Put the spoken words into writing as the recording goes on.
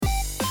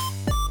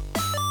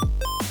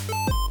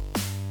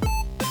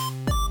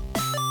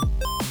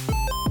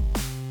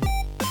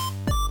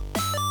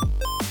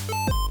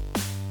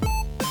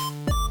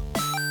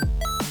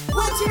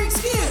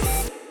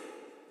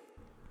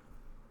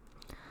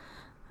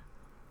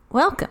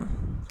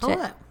Welcome Hello.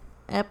 to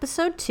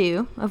episode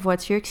 2 of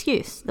What's Your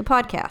Excuse, the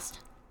podcast.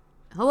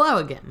 Hello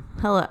again.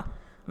 Hello.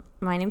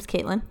 My name's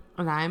Caitlin.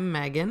 And I'm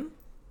Megan.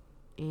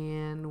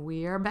 And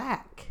we are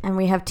back. And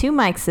we have 2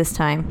 mics this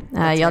time.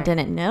 That's y'all right.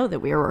 didn't know that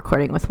we were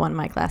recording with 1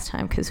 mic last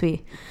time because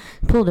we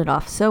pulled it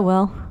off so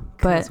well.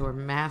 Because But we're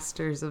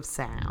masters of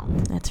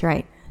sound. that's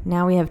right.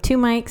 Now we have 2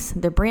 mics.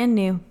 They're brand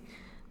new.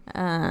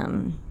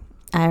 I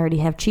already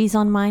have cheese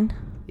on mine.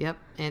 Yep.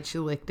 And she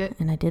licked it.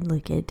 And I did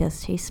lick it. It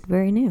does taste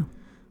very new.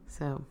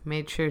 So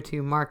made sure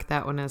to mark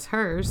that one as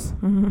hers.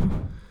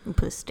 And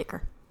put a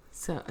sticker.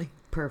 So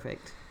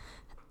perfect.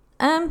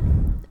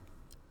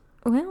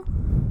 Well,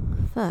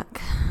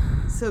 fuck.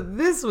 So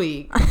this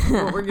week,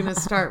 what we're going to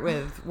start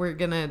with, we're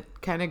going to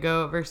kind of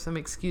go over some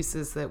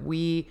excuses that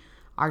we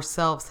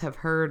ourselves have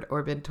heard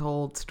or been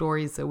told,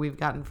 stories that we've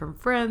gotten from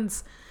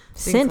friends.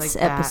 Since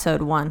like that.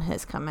 episode 1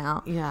 has come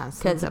out. Yeah. since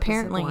Because episode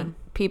apparently 1.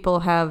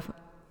 people have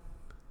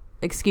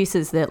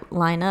excuses that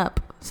line up.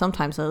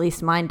 Sometimes, at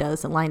least mine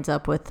does. It lines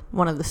up with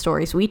one of the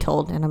stories we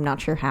told, and I'm not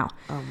sure how.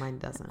 Oh, mine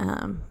doesn't.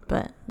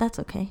 But that's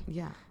okay.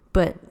 Yeah.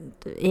 But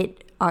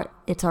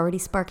it's already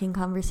sparking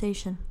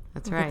conversation.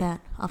 That's Look right. at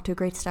that. Off to a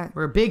great start.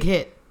 We're a big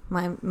hit.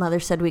 My mother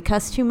said we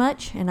cuss too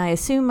much, and I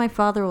assume my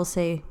father will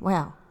say,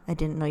 wow, I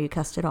didn't know you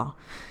cussed at all.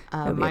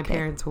 It'll be My okay.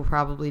 parents will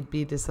probably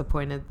be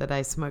disappointed that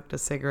I smoked a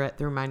cigarette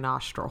through my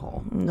nostril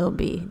hole. And they'll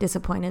be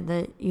disappointed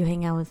that you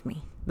hang out with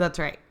me. That's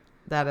right.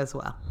 That as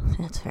well.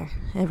 That's fair.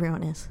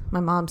 Everyone is. My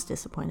mom's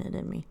disappointed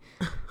in me.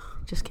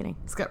 Just kidding.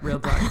 It's got real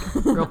dark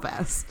real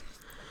fast.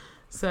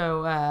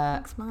 So,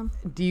 Thanks, Mom.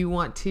 do you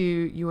want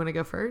to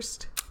go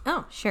first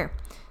Oh, sure.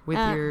 with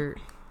your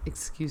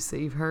excuse that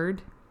you've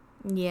heard?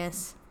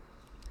 Yes.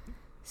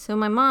 So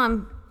my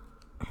mom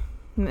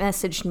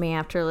messaged me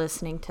after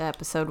listening to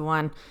episode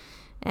 1,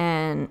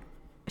 and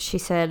she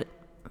said,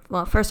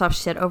 well, first off,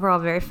 she said, overall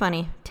very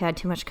funny, tad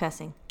too much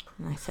cussing.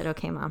 And I said,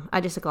 okay, Mom. I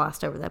just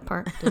glossed over that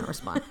part, didn't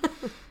respond.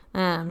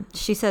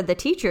 She said the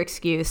teacher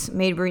excuse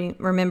made me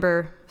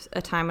remember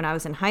a time when I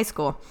was in high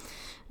school.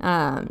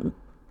 And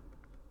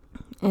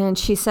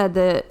she said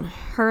that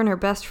her and her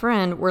best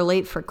friend were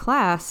late for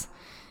class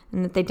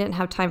and that they didn't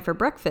have time for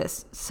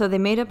breakfast. So they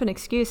made up an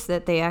excuse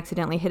that they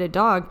accidentally hit a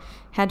dog,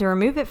 had to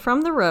remove it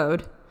from the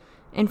road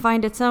and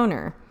find its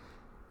owner.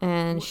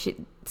 And she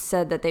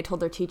said that they told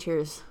their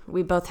teachers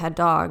we both had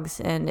dogs,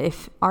 and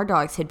if our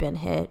dogs had been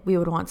hit, we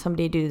would want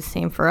somebody to do the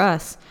same for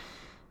us.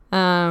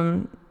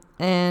 And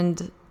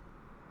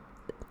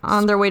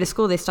on their way to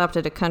school, they stopped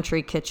at a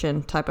country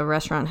kitchen type of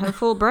restaurant, had a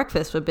full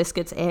breakfast with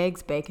biscuits,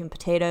 eggs, bacon,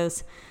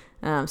 potatoes.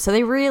 So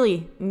they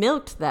really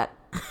milked that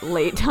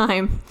late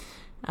time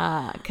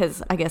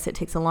because I guess it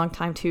takes a long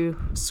time to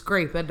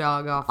Scrape a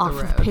dog off off the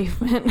the road.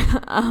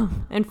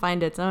 pavement and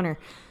find its owner.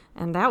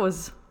 And that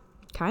was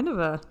kind of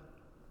a...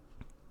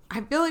 I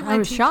feel like I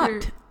was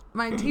shocked.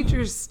 my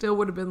teachers still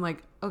would have been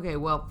like, okay,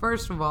 well,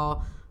 first of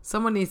all,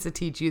 someone needs to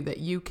teach you that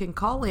you can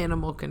call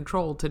animal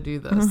control to do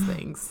those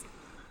things.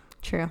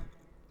 True.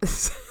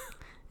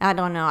 I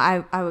don't know.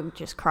 I would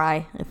just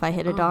cry if I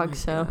hit a Oh dog. my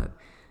So God.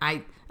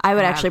 I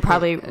would have actually hit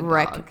probably a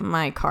wreck dog.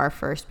 my car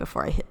first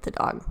before I hit the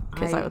dog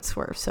because I I- would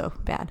swerve so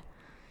bad.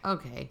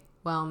 Okay.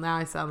 Well, now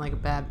I sound like a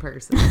bad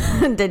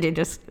person. Did you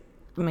just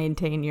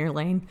maintain your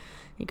lane?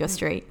 You go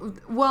straight.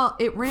 Well,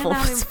 it ran out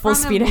in front Full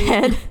speed of me.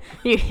 ahead.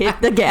 You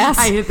hit the gas.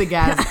 I hit the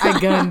gas. I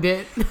gunned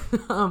it.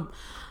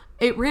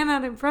 It ran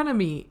out in front of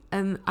me,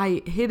 and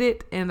I hit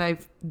it, and I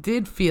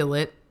did feel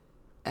it,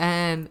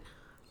 and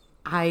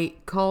I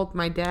called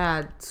my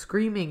dad,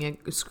 screaming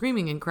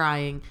and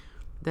crying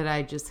that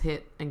I just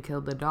hit and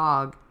killed the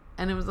dog,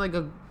 and it was like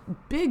a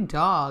big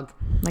dog.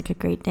 Like a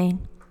Great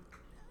Dane.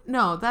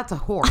 No, that's a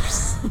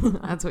horse.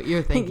 That's what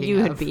you're thinking.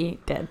 You of. would be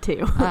dead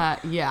too.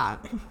 Yeah.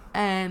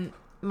 And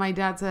my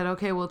dad said,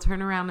 okay, we'll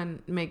turn around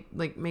and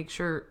make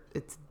sure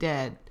it's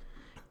dead.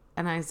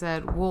 And I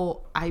said,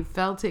 well, I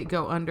felt it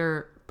go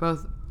under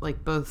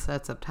both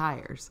sets of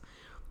tires.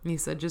 And he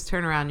said, just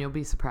turn around, you'll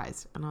be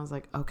surprised. And I was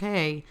like,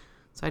 okay.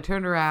 So I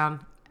turned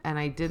around and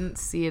I didn't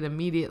see it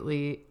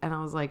immediately. And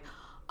I was like,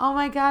 oh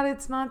my God,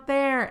 it's not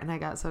there. And I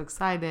got so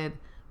excited.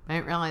 I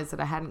didn't realize that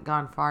I hadn't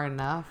gone far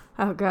enough.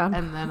 Oh God.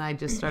 And then I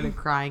just started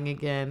crying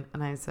again.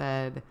 And I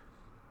said,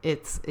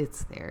 it's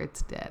there.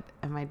 It's dead.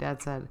 And my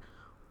dad said,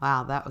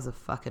 wow, that was a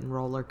fucking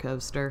roller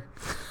coaster.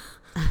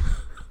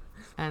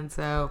 And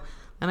so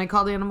then I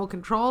called animal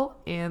control,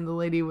 and the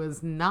lady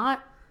was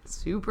not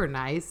super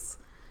nice.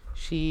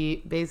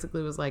 She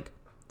basically was like,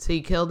 so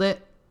you killed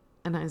it?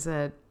 And I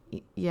said,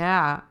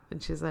 yeah.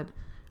 And she said,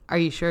 are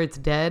you sure it's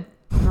dead?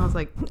 And I was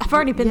like, I've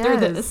already been through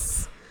 "Yes."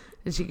 this.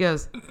 And she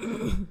goes,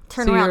 Turn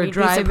So you around, were you'd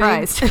driving?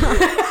 be surprised.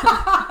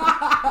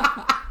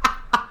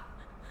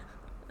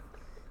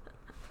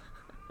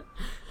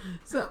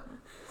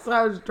 So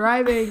I was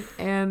driving,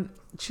 and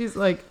she's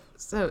like,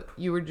 so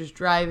you were just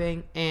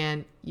driving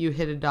and you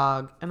hit a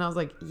dog? And I was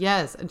like,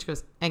 yes. And she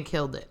goes, and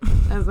killed it.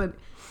 And I was like,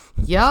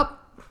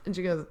 yup. And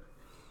she goes,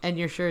 and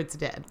you're sure it's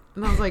dead.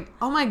 And I was like,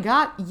 oh my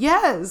God,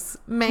 yes,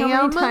 ma'am.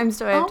 How many times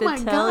do I have Oh my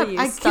to tell God, you?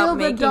 I Stop killed the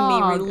making me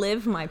dog.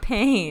 relive my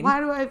pain. Why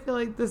do I feel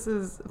like this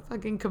is a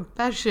fucking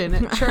confession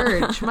at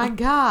church? My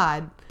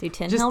God. Do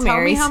 10 Just Hail tell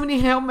Marys. me how many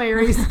Hail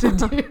Marys to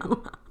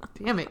do.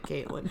 Damn it,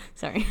 Caitlin.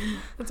 Sorry.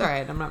 That's all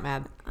right. I'm not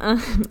mad.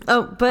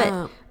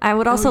 But I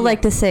would also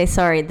like to say,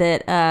 sorry,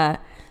 that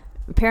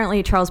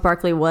apparently Charles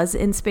Barkley was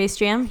in Space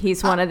Jam.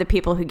 He's one of the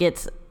people who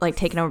gets like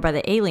taken over by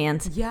the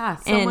aliens. Yeah,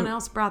 someone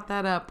else brought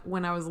that up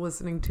when I was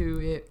listening to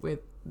it with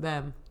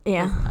them.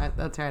 Yeah.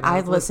 That's right.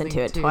 I've listened to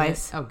it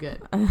twice. Oh, good.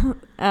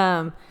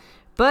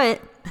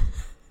 But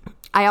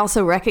I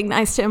also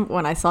recognized him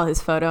when I saw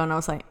his photo, and I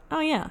was like, oh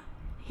yeah,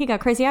 he got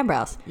crazy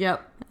eyebrows.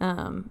 Yep.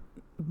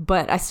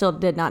 But I still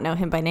did not know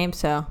him by name,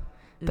 so.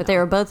 But they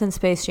were both in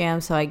Space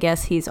Jam, so I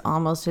guess he's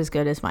almost as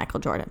good as Michael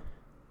Jordan.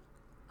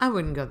 I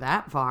wouldn't go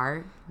that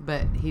far,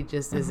 but he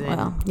just isn't.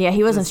 Well, yeah,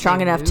 he wasn't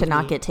strong enough to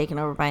not movie. get taken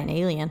over by an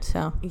alien,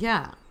 so.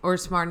 Yeah, or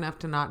smart enough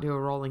to not do a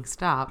rolling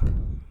stop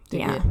to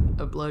Yeah. get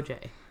a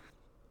blowjay.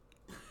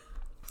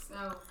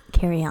 So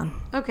Carry on.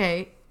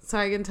 okay, so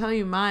I can tell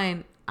you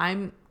mine.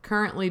 I'm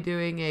currently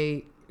doing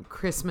a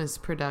Christmas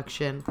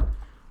production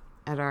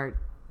at our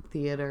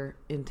theater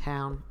in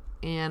town,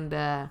 and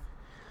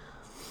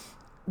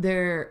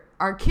there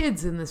are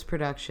kids in this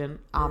production,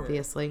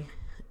 obviously.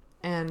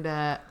 And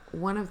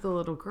one of the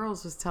little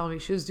girls was telling me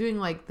she was doing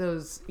like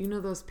those, you know,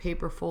 those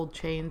paper fold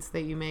chains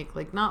that you make,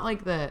 like not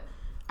like the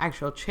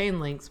actual chain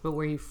links, but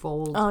where you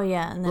fold. Oh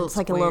yeah, and then little it's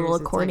like a little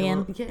squares. It's like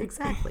accordion. yeah,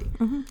 exactly.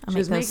 I She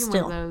was make those making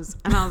still. one of those,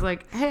 and I was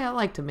like, "Hey, I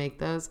like to make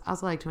those. I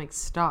also like to make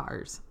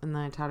stars." And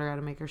then I taught her how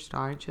to make her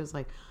star, and she was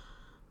like,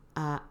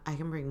 "I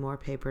can bring more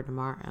paper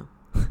tomorrow."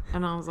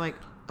 And I was like,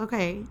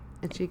 "Okay."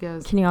 And she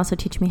goes, Can you also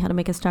teach me how to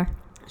make a star?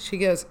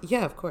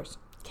 "Yeah, of course."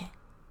 Okay.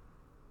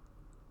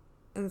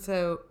 And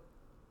so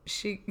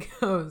she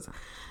goes,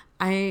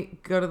 I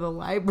go to the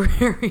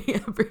library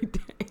every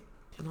day.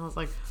 And I was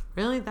like,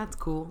 really? That's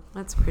cool.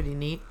 That's pretty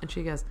neat. And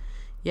she goes,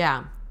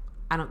 yeah,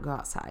 I don't go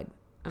outside.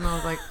 And I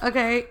was like,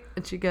 okay.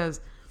 And she goes,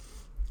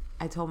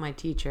 I told my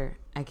teacher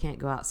I can't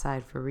go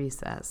outside for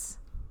recess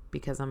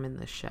because I'm in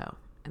this show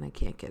and I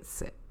can't get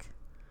sick.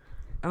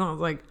 And I was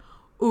like,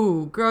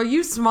 ooh, girl,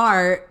 you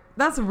smart.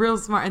 That's real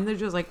smart. And they're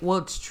just like, well,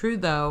 it's true,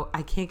 though.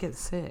 I can't get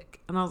sick.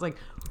 And I was like,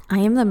 I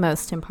am the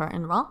most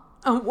important. Well,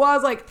 well, I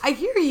was like, I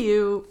hear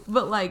you,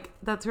 but like,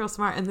 that's real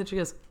smart. And then she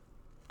goes,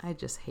 I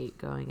just hate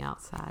going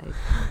outside.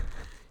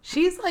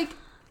 She's like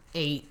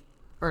 8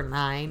 or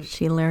 9.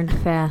 she learned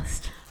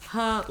fast.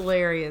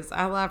 Hilarious.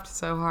 I laughed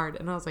so hard.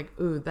 And I was like,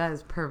 ooh, that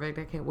is perfect.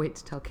 I can't wait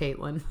to tell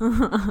Caitlin.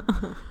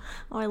 Oh,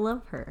 I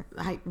love her.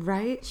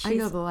 Right? I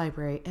go to the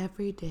library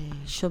every day.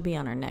 She'll be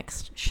on our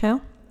next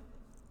show.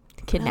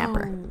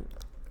 Kidnapper.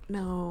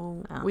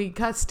 No. Oh. We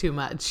cuss too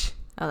much.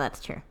 Oh,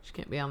 that's true. She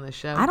can't be on this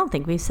show. I don't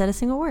think we've said a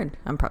single word.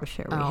 I'm probably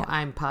sure we have.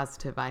 I'm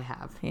positive I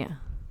have. Yeah.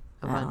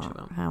 A bunch of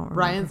them. I don't remember.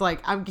 Ryan's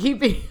like, I'm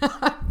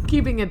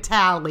keeping a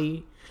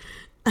tally.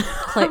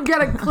 I've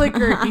got a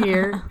clicker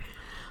here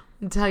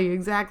and tell you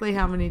exactly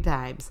how many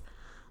times.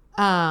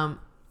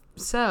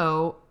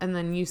 So, and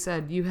then you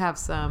said you have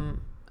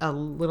a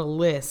little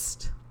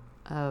list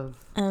of,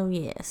 Oh,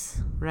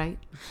 yes. right?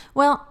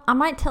 Well, I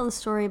might tell the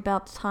story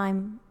about the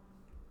time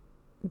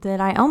that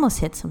I almost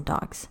hit some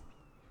dogs.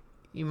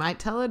 You might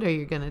tell it or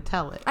you're going to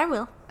tell it. I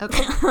will.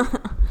 Okay.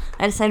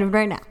 I decided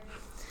right now.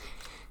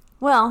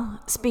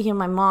 Well, speaking of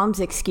my mom's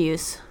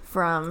excuse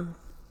from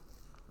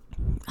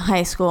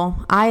high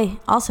school, I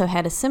also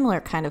had a similar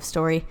kind of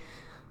story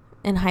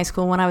in high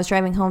school when I was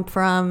driving home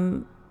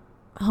from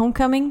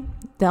homecoming.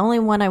 The only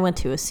one I went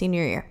to was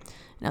senior year.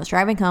 And I was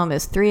driving home. It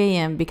was 3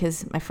 a.m.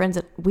 because my friends,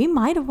 we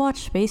might have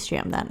watched Space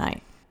Jam that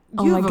night.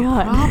 You have a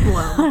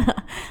problem.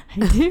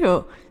 I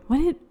do.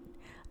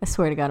 I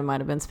swear to God, it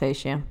might have been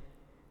Space Jam.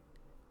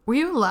 Were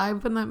you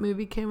alive when that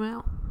movie came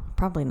out?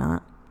 Probably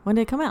not. When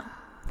did it come out?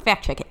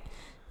 Fact check it.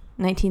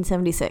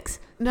 1976.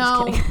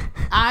 No, Just kidding.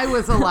 I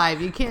was alive.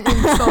 You can't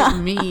insult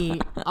me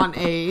on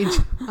age.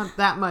 I'm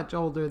that much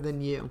older than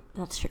you.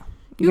 That's true.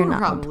 You You're were not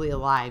probably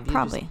alive. You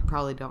Probably. just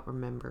probably don't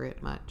remember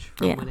it much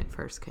from Yeah. when it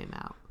first came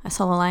out. I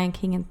saw The Lion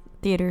King in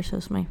theaters. It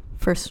was my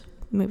first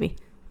movie.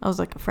 I was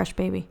like a fresh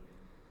baby.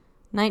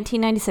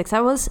 1996.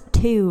 I was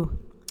 2.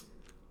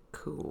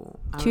 Cool.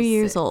 2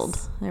 years old.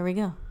 There we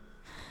go.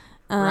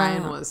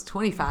 Ryan was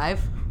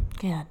 25.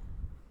 God.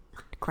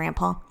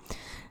 Grandpa.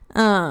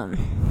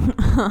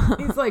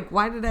 He's like,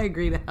 why did I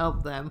agree to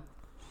help them?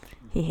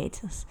 He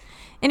hates us.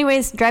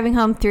 Anyways, driving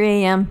home 3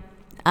 a.m.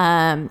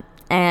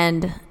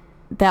 And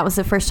that was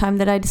the first time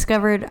that I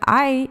discovered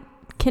I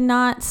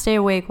cannot stay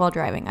awake while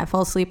driving. I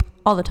fall asleep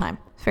all the time.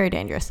 It's very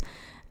dangerous.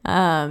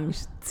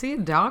 See a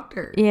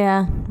doctor.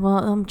 Yeah,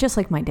 well, just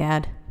like my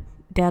dad.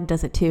 Dad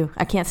does it too.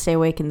 I can't stay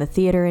awake in the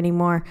theater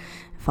anymore.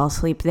 I fall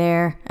asleep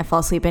there. I fall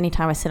asleep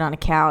anytime I sit on a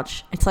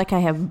couch. It's like I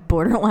have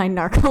borderline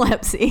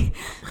narcolepsy,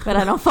 but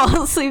I don't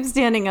fall asleep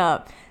standing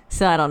up.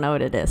 So I don't know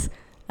what it is.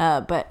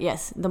 But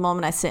yes, the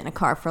moment I sit in a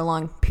car for a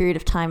long period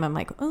of time, I'm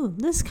like, oh,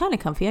 this is kind of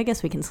comfy. I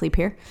guess we can sleep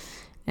here.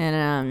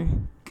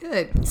 And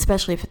Good.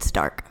 especially if it's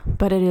dark.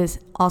 But it is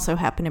also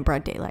happened in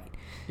broad daylight.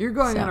 You're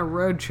going So. on a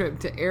road trip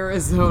to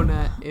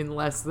Arizona in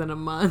less than a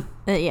month.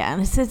 Yeah,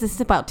 and it says it's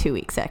about 2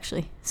 weeks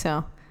actually.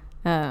 So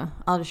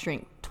I'll just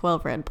drink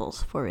 12 Red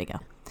Bulls before we go.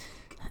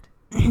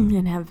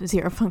 And have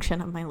zero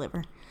function on my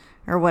liver.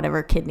 Or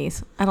whatever,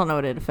 kidneys. I don't know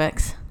what it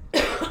affects.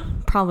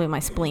 Probably my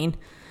spleen.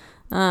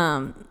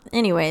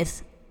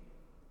 Anyways,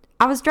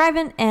 I was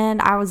driving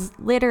and I was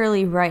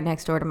literally right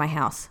next door to my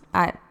house.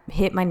 I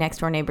hit my next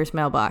door neighbor's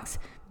mailbox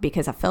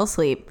because I fell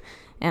asleep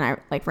and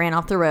I ran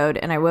off the road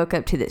and I woke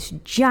up to this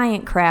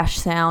giant crash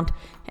sound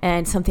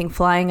and something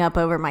flying up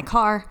over my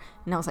car.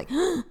 And I was like,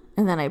 and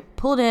then I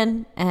pulled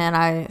in and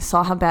I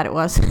saw how bad it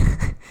was.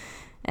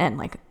 And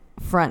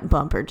front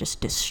bumper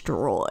just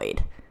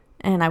destroyed.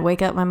 And I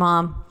wake up my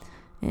mom.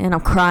 And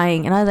I'm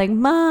crying. And I was like,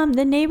 Mom,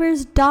 the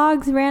neighbor's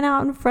dogs ran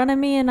out in front of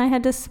me and I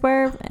had to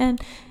swerve and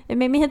it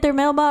made me hit their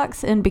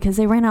mailbox. And because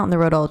they ran out on the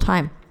road all the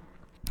time.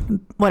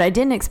 What I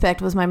didn't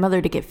expect was my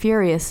mother to get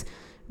furious,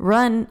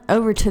 run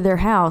over to their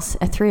house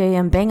at 3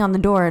 a.m., bang on the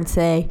door and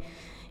say,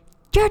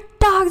 your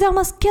dogs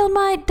almost killed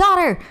my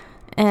daughter.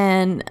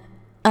 And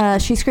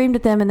she screamed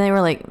at them and they were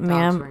like,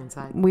 ma'am,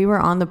 we were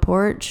on the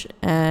porch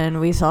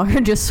and we saw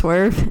her just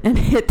swerve and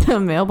hit the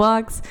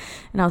mailbox.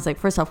 And I was like,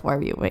 first off, why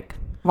were you awake?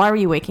 Why were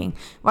you waking?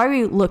 Why were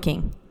you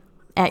looking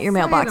at your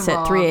mailbox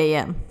at 3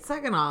 a.m.?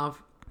 Second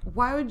off,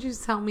 why would you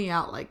sell me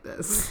out like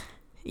this?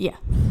 Yeah.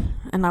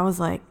 And I was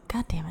like,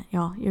 God damn it,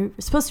 y'all. You're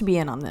supposed to be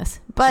in on this.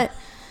 But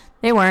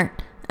they weren't.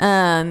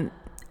 And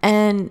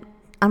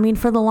I mean,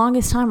 for the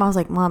longest time, I was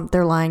like, Mom,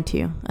 they're lying to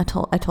you. I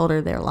told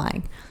her they're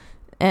lying.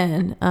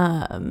 And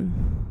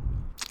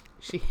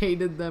she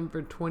hated them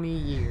for 20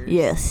 years.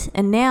 Yes.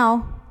 And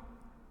now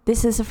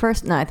this is the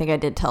first. No, I think I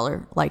did tell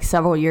her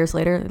several years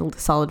later, a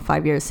solid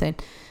 5 years, saying,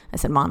 I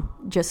said, Mom,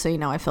 just so you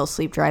know, I fell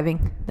asleep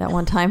driving that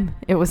one time.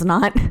 It was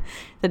not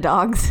the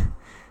dogs.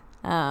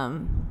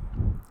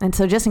 And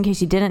so just in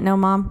case you didn't know,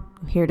 Mom,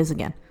 here it is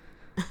again.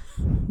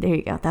 There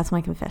you go. That's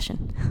my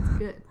confession. That's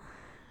good.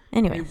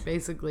 Anyway. You're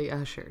basically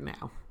Usher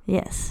now.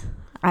 Yes.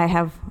 I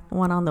have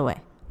one on the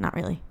way. Not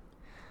really.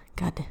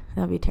 God, that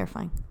would be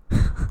terrifying.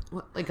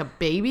 What, like a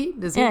baby?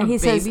 Does he have a baby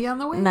says, on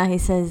the way? No, he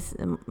says,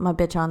 my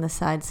bitch on the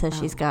side says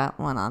she's got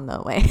one on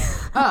the way.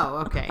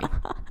 Oh, okay.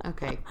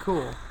 Okay,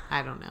 cool.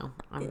 I don't know.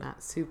 I'm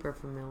not super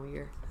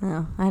familiar.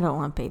 No, I don't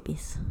want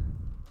babies.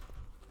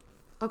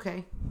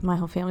 Okay. My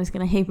whole family's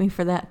going to hate me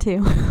for that,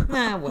 too.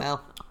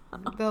 Well,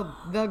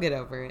 they'll get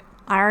over it.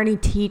 I already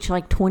teach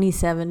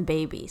 27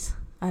 babies.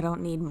 I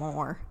don't need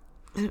more.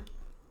 And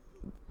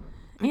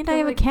I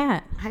have a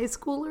cat. High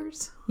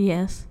schoolers?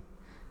 Yes.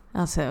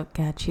 Also,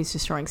 God, she's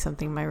destroying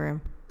something in my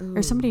room. Ooh.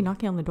 Or somebody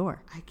knocking on the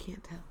door. I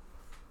can't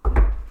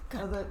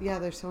tell. Yeah,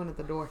 there's someone at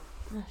the door.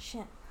 Oh,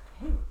 shit.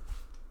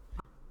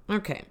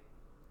 Okay.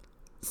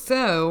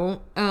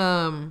 So,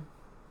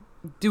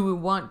 do we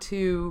want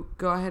to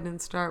go ahead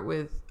and start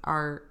with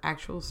our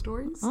actual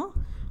stories? Oh.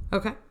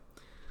 Okay.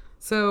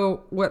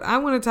 So, what I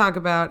want to talk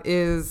about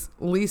is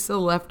Lisa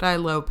Left Eye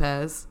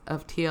Lopez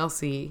of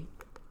TLC,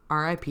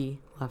 R.I.P.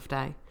 Left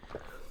Eye,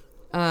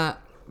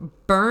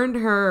 burned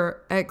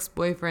her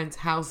ex-boyfriend's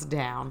house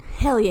down.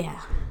 Hell yeah.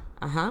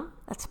 Uh-huh.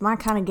 That's my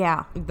kind of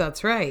gal.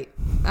 That's right.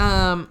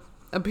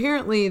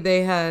 Apparently,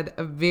 they had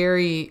a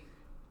very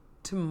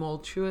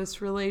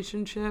tumultuous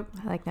relationship.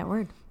 I like that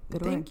word.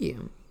 Good word. Thank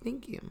you.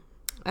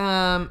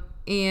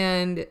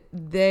 And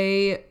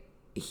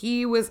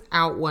he was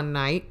out one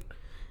night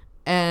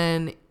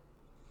and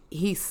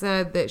he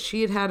said that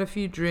she had a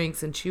few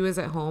drinks and she was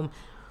at home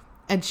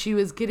and she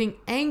was getting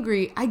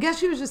angry. I guess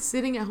she was just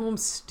sitting at home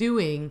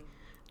stewing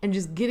and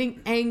just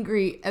getting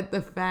angry at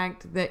the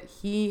fact that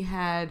he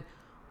had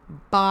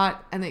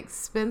bought an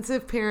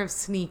expensive pair of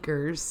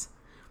sneakers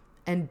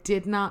and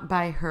did not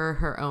buy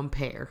her own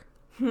pair.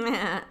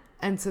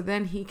 And so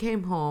then he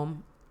came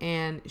home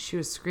and she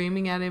was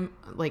screaming at him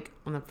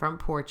on the front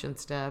porch and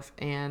stuff.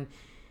 And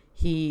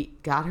he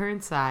got her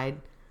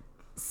inside,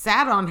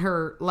 sat on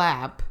her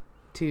lap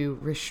to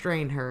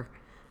restrain her.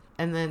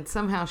 And then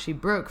somehow she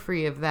broke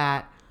free of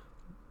that,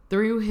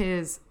 threw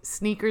his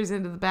sneakers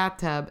into the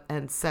bathtub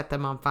and set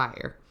them on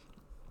fire.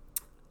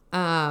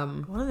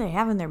 What do they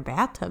have in their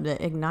bathtub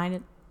that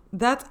ignited?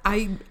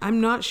 I'm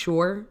not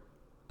sure.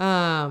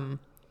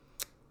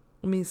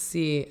 Let me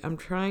see. I'm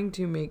trying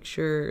to make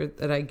sure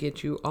that I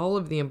get you all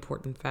of the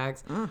important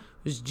facts. It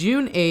was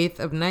June 8th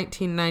of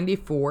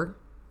 1994.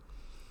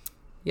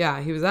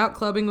 Yeah, he was out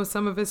clubbing with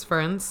some of his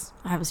friends.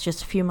 I was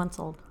just a few months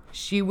old.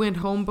 She went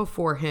home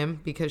before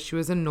him because she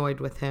was annoyed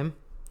with him.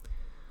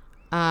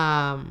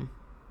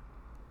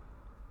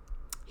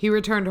 He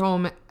returned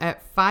home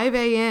at 5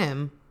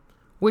 a.m.,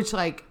 which,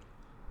 I'd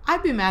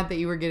be mad that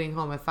you were getting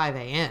home at 5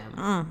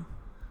 a.m.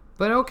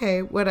 But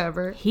okay,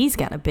 whatever. He's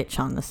got a bitch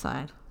on the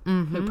side.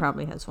 Mm-hmm. Who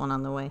probably has one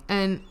on the way.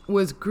 And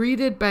was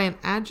greeted by an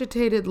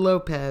agitated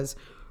Lopez,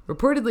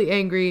 reportedly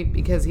angry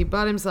because he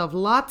bought himself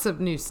lots of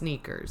new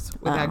sneakers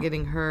without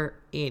getting her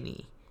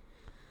any.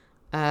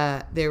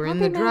 They were in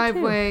the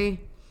driveway.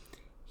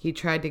 He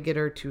tried to get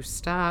her to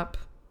stop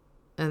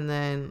and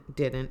then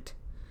didn't.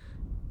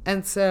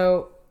 And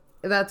so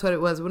that's what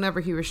it was. Whenever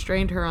he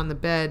restrained her on the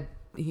bed,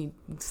 he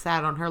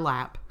sat on her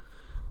lap.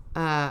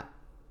 I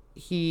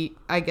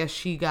guess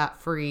she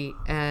got free,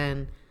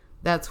 and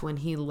that's when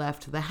he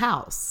left the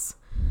house.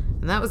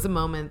 And that was the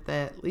moment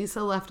that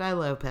Lisa Left Eye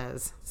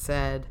Lopez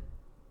said,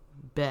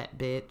 "Bet,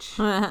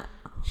 bitch."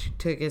 She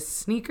took his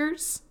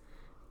sneakers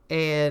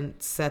and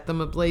set them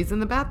ablaze in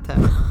the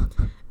bathtub.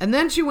 And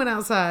then she went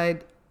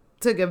outside,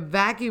 took a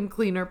vacuum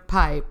cleaner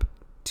pipe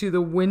to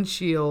the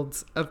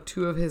windshields of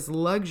 2 of his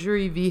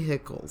luxury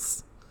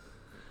vehicles.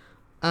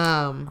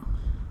 A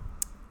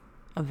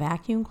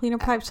vacuum cleaner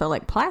pipe? So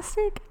like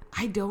plastic?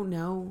 I don't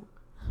know.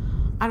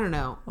 I don't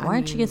know. Why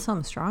didn't you get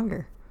something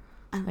stronger?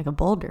 Like a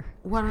boulder.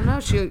 Well, I don't know.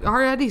 She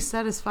already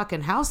set his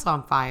fucking house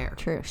on fire.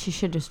 True. She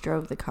should just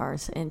drove the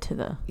cars into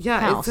the It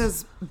house.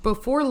 says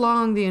before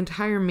long, the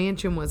entire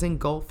mansion was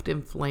engulfed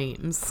in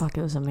flames. Fuck,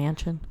 it was a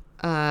mansion.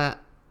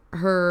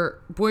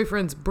 Her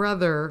boyfriend's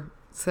brother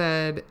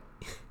said,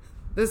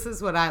 this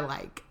is what I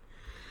like.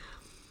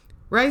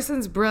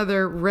 Ryson's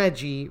brother,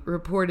 Reggie,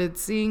 reported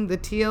seeing the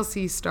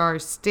TLC star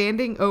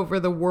standing over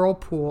the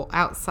whirlpool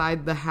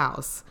outside the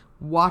house,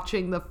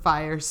 watching the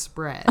fire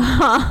spread.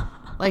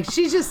 Like,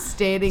 she's just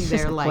standing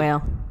there like,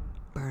 well,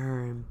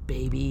 burn,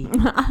 baby.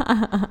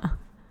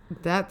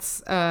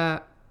 That's,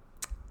 and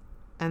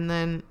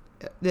then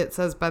it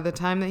says by the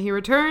time that he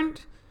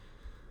returned,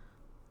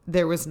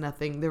 there was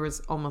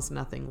almost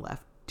nothing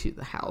left to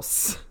the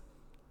house.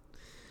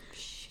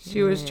 Shit.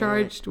 She was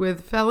charged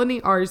with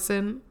felony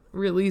arson,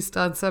 released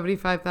on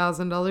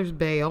 $75,000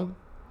 bail.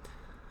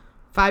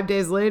 5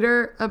 days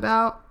later,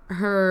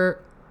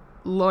 her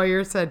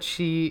lawyer said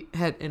she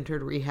had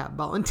entered rehab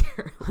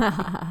voluntarily.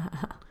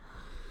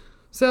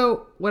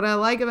 So what I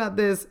like about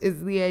this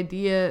is the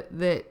idea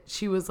that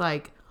she was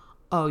like,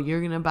 oh, you're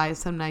going to buy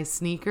some nice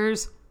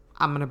sneakers?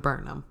 I'm going to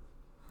burn them.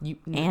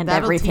 And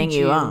everything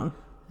you own.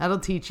 That'll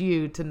teach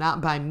you to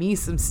not buy me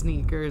some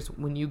sneakers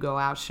when you go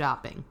out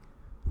shopping.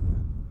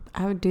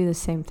 I would do the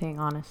same thing,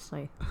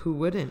 honestly. Who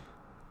wouldn't?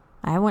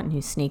 I wouldn't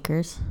use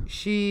sneakers.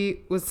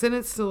 She was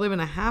sentenced to live in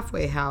a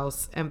halfway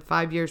house and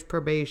 5 years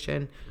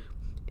probation,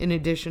 in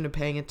addition to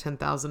paying a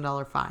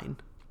 $10,000 fine.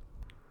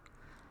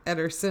 At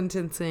her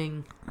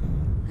sentencing,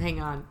 hang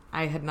on,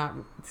 I had not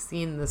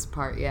seen this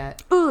part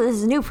yet. Ooh, this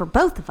is new for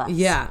both of us.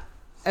 Yeah.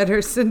 At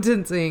her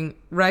sentencing,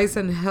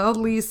 Ryson held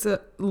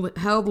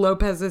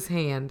Lopez's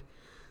hand,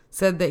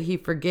 said that he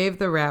forgave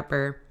the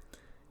rapper,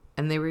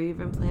 and they were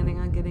even planning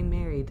on getting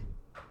married.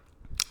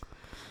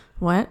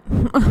 What?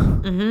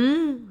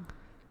 Mm-hmm.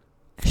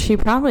 She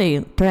probably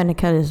threatened to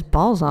cut his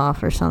balls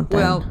off or something.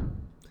 Well,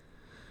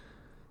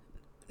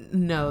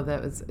 no,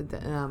 that was...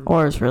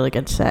 or it was really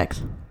good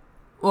sex.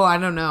 Well, I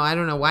don't know. I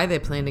don't know why they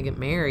plan to get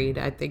married.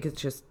 I think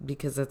it's just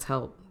because that's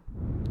how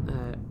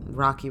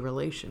rocky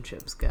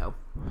relationships go.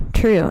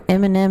 True.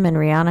 Eminem and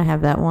Rihanna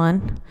have that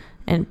one.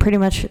 And pretty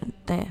much...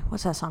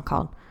 what's that song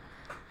called?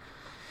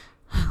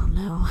 I don't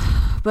know.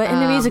 But in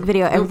the music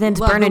video, everything's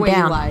burning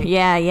down. Like.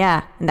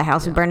 Yeah. And the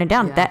house is burning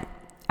down. Yeah.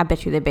 I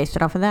bet you they based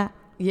it off of that.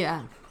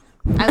 Yeah.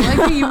 I like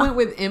that you went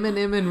with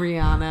Eminem and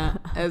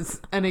Rihanna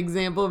as an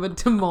example of a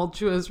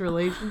tumultuous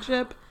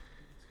relationship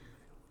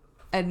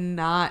and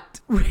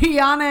not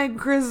Rihanna and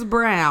Chris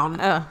Brown.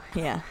 Oh,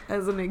 yeah.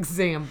 As an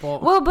example.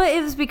 Well, but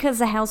it was because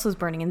the house was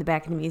burning in the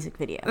back of the music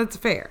video. That's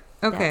fair.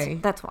 Okay.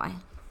 That's why.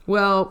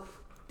 Well,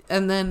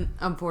 and then,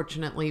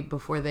 unfortunately,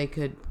 before they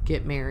could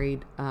get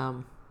married,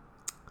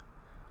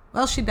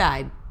 she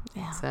died.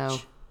 Yeah. So,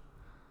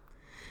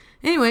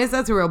 anyways,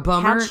 that's a real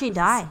bummer. How'd she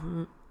die?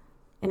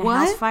 In a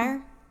house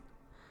fire?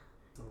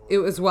 It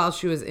was while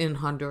she was in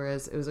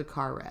Honduras. It was a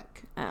car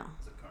wreck. Oh.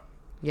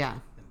 Yeah.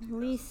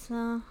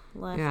 Lisa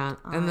Left Yeah,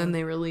 and then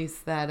they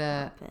released that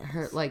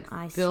her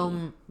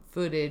film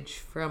footage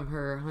from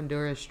her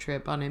Honduras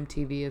trip on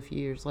MTV a few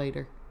years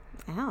later.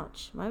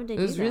 Ouch! Why would they do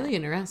that? It was really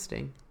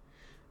interesting.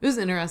 It was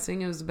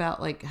interesting. It was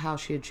about like how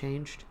she had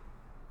changed.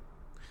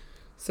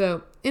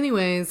 So,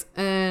 anyways,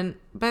 and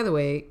by the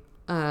way,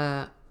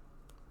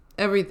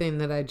 everything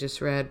that I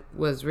just read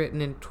was written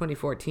in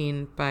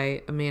 2014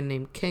 by a man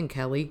named Ken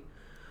Kelly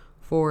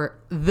for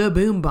The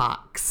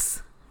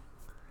Boombox.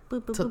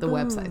 That's what the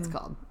website's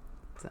called.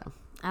 So,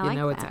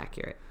 it's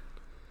accurate.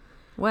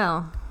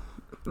 Well,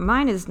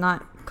 mine is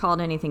not called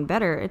anything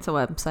better. It's a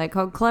website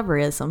called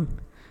Cleverism.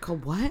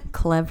 Called what?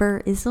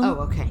 Cleverism.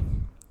 Oh, okay.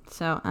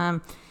 So,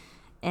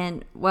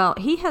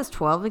 he has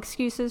 12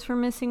 excuses for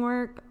missing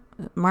work.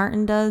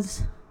 Martin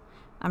does.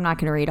 I'm not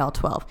going to read all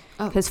 12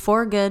 because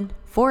 4 are good,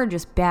 4 are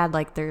just bad.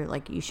 Like they're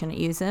like you shouldn't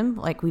use them.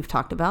 Like we've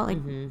talked about, like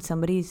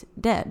somebody's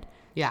dead.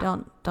 Yeah.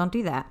 Don't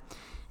do that.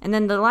 And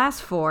then the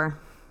last 4,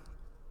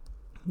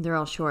 they're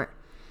all short.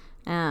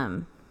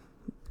 But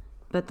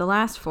the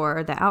last 4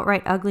 are the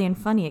outright ugly and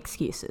funny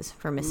excuses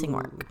for missing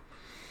work,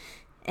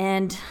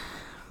 and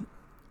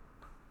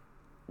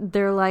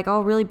they're like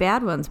all really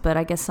bad ones. But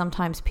I guess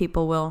sometimes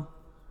people will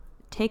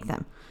take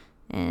them,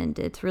 and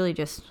it's really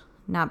just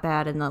not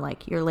bad in the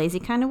like you're lazy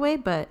kind of way,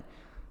 but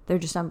they're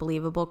just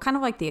unbelievable. Kind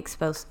of like the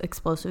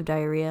explosive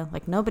diarrhea.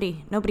 Like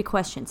nobody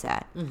questions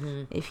that.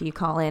 Mm-hmm. If you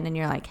call in and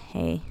you're like,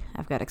 hey,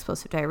 I've got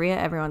explosive diarrhea,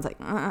 everyone's like,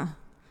 All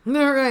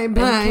right,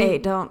 bye. okay,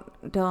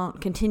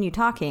 don't continue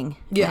talking.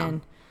 Yeah.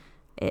 And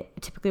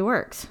it typically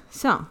works.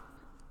 So,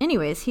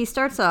 anyways, he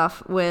starts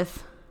off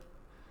with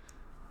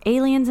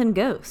aliens and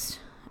ghosts.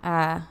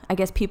 I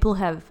guess people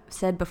have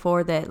said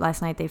before that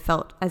last night they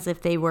felt as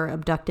if they were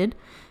abducted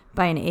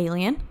by an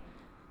alien.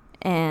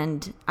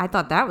 And I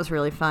thought that was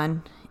really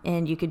fun.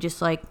 And you could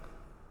just like,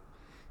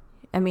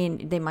 I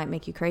mean, they might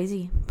make you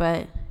crazy,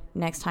 but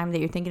next time that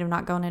you're thinking of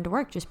not going into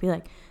work, just be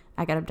like,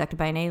 I got abducted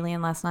by an alien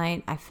last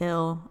night. I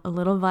feel a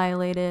little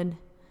violated.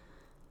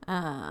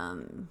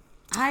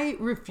 I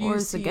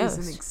refuse to use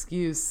an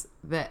excuse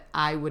that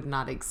I would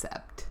not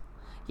accept.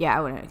 Yeah, I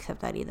wouldn't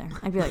accept that either.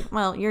 I'd be like,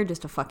 well, you're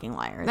just a fucking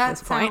liar at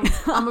this point.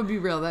 I'm going to be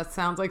real. That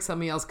sounds like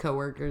some of y'all's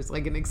coworkers,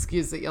 like an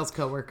excuse that y'all's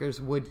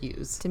coworkers would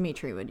use.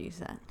 Dimitri would use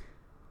that.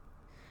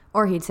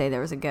 Or he'd say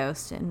there was a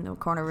ghost in the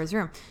corner of his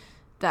room.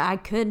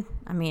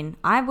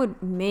 I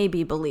would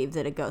maybe believe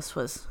that a ghost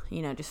was,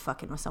 just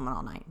fucking with someone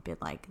all night. Be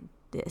like,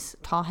 this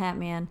tall hat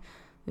man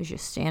was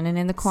just standing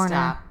in the corner.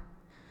 Stop.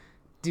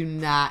 Do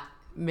not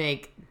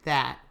make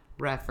that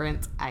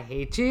reference. I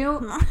hate you.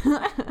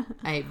 I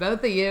hate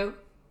both of you.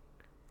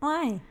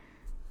 Why?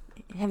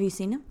 Have you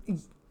seen him?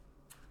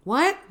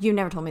 What? You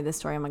never told me this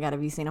story. Oh my God,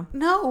 have you seen him?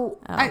 No.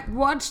 Oh. I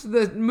watched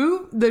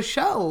the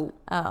show.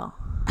 Oh.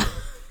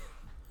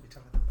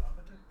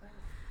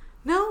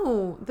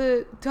 No,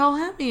 the tall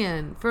hat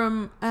man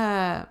from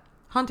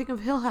Haunting of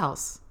Hill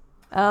House.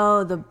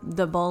 Oh,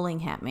 the bowling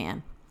hat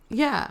man.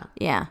 Yeah.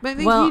 Yeah. But I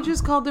think he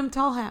just called him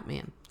tall hat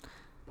man.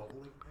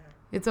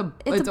 It's a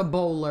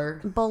bowler.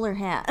 Bowler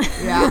hat.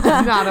 Yeah,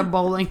 not a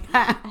bowling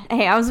hat.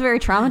 Hey, I was very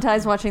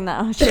traumatized watching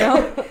that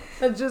show.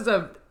 It's just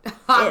a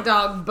hot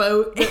dog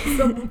boat that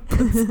someone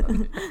puts on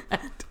their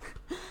head.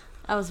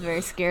 I was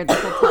very scared the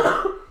whole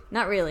time.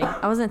 Not really.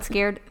 I wasn't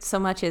scared so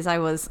much as I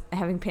was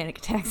having panic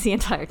attacks the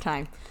entire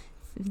time.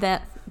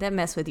 That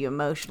messed with you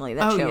emotionally.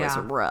 That show was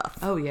rough.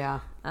 Oh,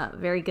 yeah.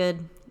 Very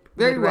good.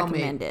 Very would well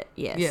recommend made. It.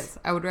 Yes. Yes,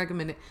 I would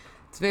recommend it.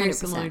 It's very 100%.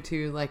 similar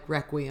to like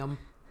Requiem.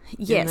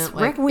 Yes, that,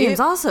 like, Requiem's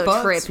also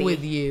fucks trippy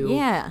with you.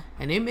 Yeah.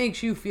 And it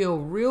makes you feel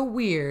real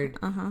weird,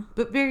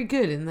 but very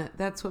good. And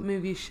that's what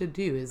movies should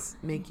do, is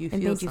make you feel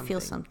something. It made you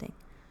feel something.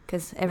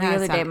 Because every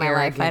other day of my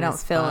life, I don't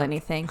feel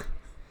anything.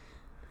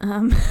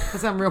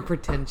 Because I'm real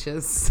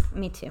pretentious.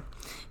 Me too.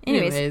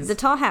 Anyways, the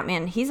tall hat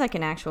man, he's like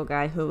an actual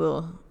guy who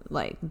will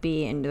like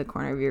be into the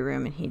corner of your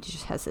room, and he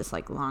just has this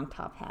like long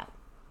top hat.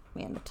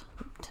 Man,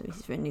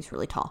 he's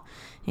really tall.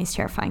 And he's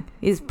terrifying.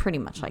 He's pretty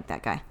much like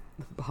that guy.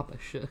 Baba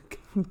Shook.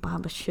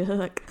 Baba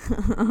Shook.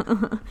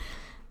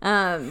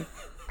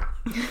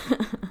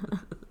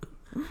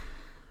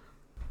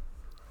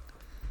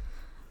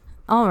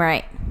 All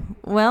right.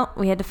 Well,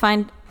 we had to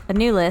find a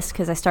new list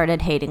because I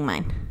started hating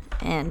mine.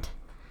 And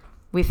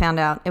we found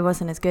out it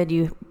wasn't as good.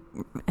 You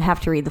have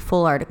to read the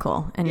full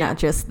article and not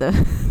just the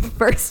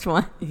first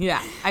one.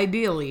 Yeah,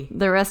 ideally.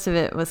 The rest of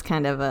it was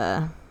kind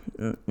of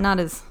not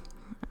as...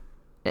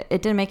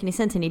 It didn't make any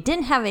sense, and he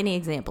didn't have any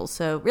examples.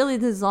 So really,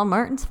 this is all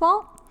Martin's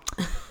fault.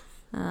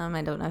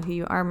 I don't know who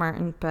you are,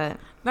 Martin, but...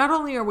 Not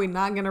only are we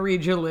not going to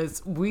read your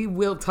list, we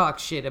will talk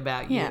shit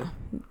about you. Yeah.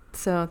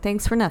 So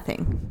thanks for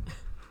nothing.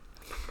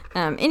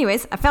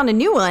 Anyways, I found a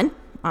new one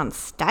on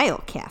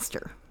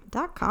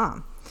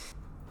Stylecaster.com.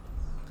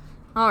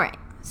 All right.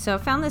 So I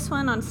found this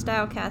one on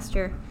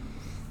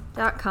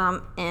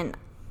Stylecaster.com, and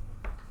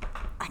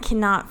I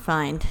cannot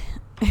find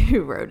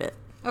who wrote it.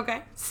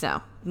 Okay.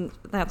 So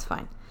that's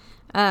fine.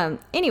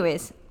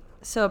 Anyways,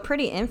 so a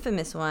pretty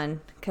infamous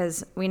one,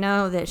 because we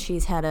know that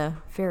she's had a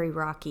very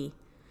rocky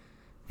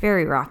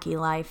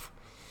life,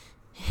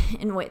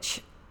 in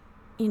which,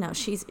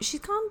 she's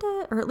gone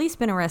to, or at least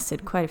been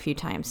arrested quite a few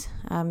times.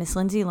 Miss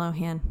Lindsay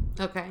Lohan.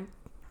 Okay.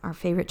 Our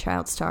favorite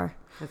child star.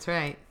 That's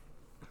right.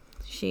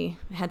 She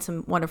had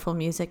some wonderful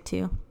music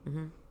too.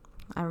 Mm-hmm.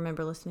 I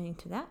remember listening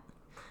to that.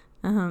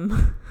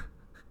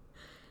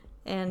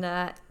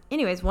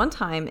 Anyways, one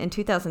time in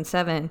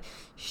 2007,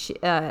 she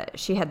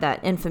had that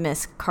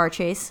infamous car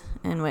chase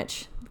in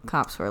which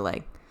cops were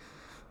like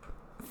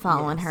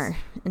following her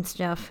and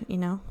stuff,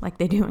 like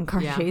they do in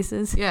car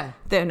chases. Yeah.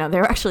 They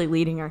were actually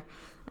leading her.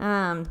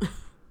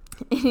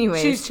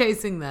 Anyways. She's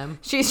chasing them.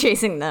 She's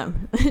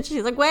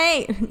like,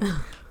 wait,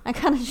 I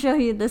gotta show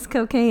you this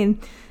cocaine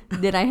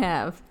that I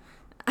have.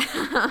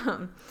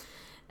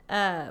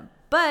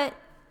 But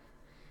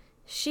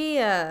she,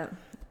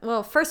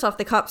 well, first off,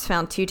 the cops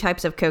found 2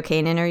 types of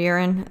cocaine in her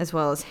urine, as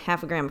well as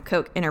half a gram of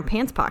coke in her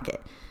pants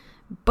pocket.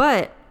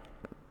 But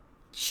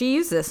she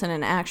used this in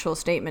an actual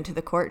statement to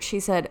the court. She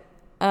said,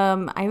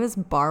 I was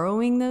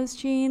borrowing those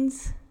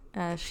jeans.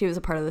 She was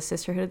a part of the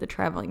Sisterhood of the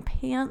Traveling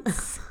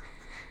Pants.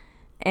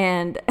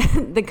 And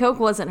the coke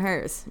wasn't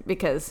hers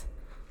because,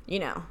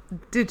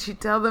 Did she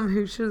tell them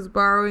who she was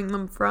borrowing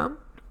them from?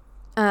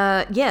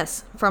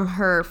 Yes, from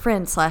her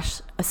friend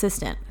 /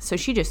 assistant. So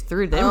she just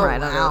threw them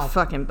under the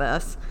fucking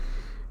bus.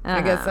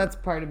 I guess that's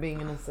part of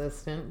being an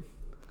assistant.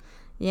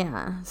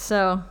 Yeah,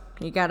 so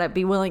you gotta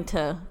be willing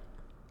to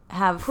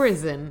have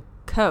Prison.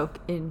 coke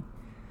in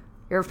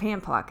your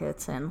pant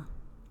pockets and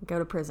go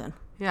to prison.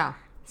 Yeah.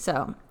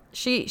 So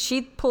she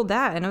pulled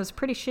that, and it was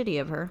pretty shitty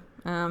of her.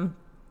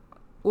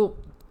 Well,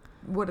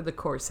 what did the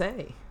court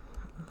say?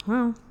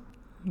 Well,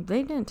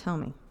 they didn't tell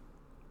me,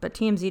 but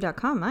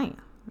TMZ.com might,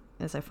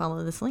 as I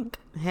follow this link.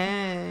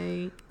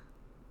 Hey.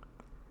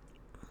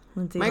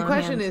 Lindsay My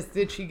question Lohan's- is,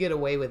 did she get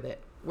away with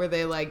it? Were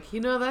they like,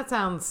 that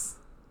sounds...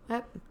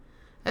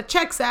 That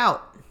checks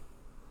out.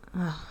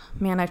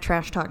 man, I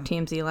trash talked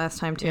TMZ last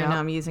time too. Yeah. Now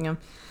I'm using them.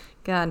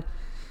 God.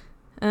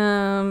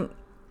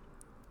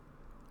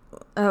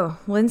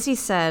 Lindsay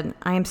said,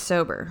 "I am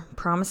sober.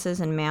 Promises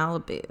in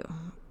Malibu,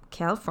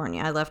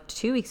 California. I left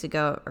 2 weeks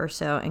ago or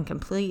so and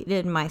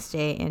completed my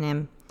stay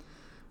and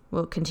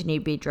will continue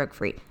to be drug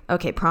free."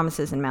 Okay,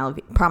 Promises in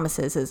Malibu.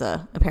 Promises is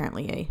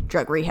apparently a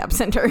drug rehab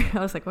center. I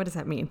was like, what does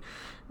that mean?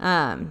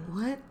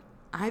 What?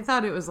 I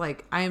thought it was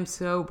like, I am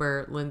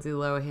sober, Lindsay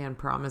Lohan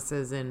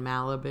promises in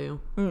Malibu.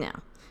 No.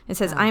 It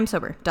says, "I am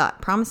sober.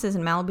 Promises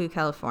in Malibu,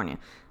 California.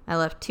 I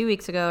left 2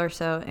 weeks ago or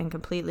so and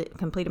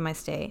completed my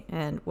stay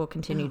and will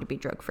continue to be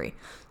drug free."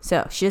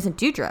 So she doesn't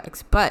do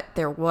drugs, but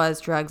there was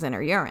drugs in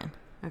her urine.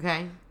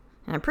 Okay.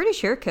 And I'm pretty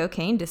sure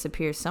cocaine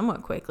disappears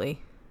somewhat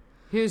quickly.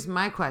 Here's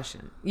my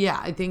question. Yeah,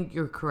 I think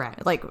you're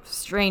correct. Like,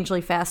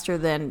 strangely faster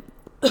than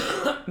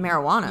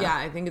marijuana. Yeah,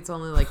 I think it's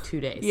only like 2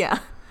 days. Yeah.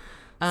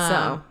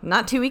 So,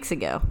 not 2 weeks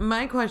ago.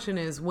 My question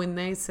is, when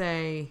they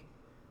say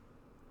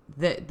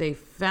that they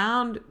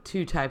found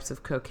 2 types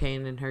of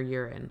cocaine in her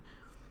urine,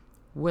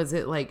 was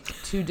it like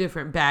 2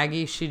 different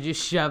baggies she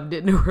just shoved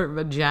into her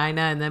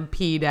vagina and then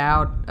peed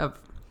out of?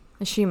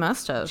 She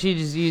must have. She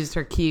just used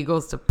her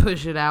Kegels to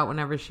push it out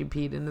whenever she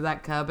peed into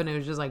that cup, and it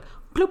was just like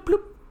bloop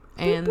bloop,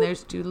 and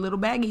there's 2 little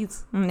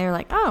baggies. And they're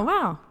like, "Oh,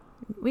 wow.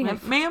 We Like,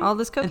 have ma'am, all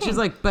this cocaine." and she's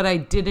like, "But I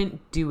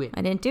didn't do it.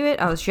 "I didn't do it.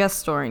 I was just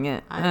storing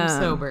it. I'm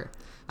sober.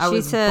 I she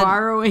was said-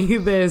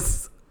 borrowing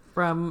this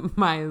from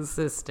my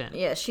assistant."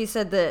 Yeah, she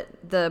said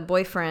that the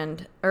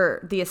boyfriend,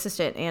 or the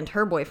assistant and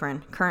her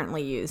boyfriend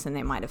currently use, and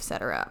they might have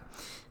set her up.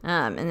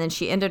 And then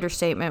she ended her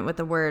statement with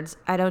the words,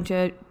 I don't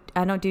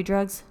do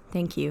drugs.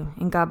 Thank you.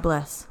 And God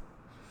bless."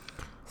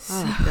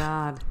 Oh,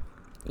 God.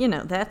 You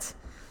know,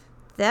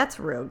 that's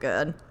real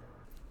good.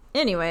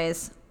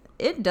 Anyways,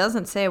 it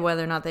doesn't say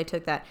whether or not they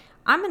took that.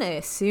 I'm going to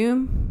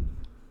assume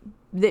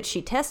that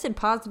she tested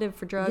positive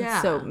for drugs,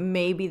 Yeah. so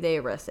maybe they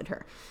arrested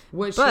her.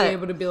 Was But- she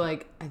able to be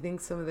like, I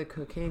think some of the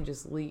cocaine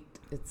just leaked.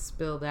 It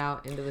spilled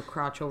out into the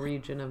crotchal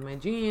region of my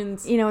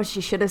jeans. You know what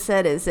she should have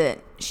said is that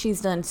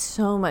she's done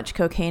so much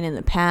cocaine in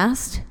the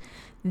past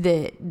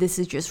that this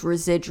is just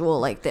residual,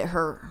 like that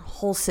her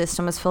whole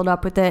system is filled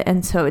up with it,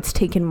 and so it's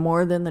taken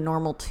more than the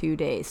normal 2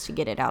 days to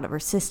get it out of her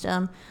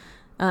system.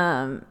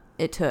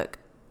 It took,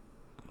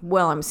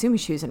 well, I'm assuming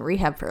she was in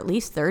rehab for at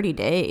least 30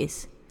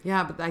 days.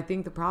 Yeah, but I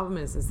think the problem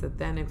is that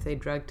then if they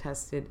drug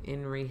tested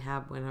in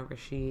rehab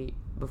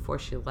before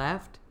she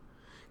left.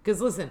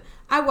 Because listen,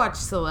 I watched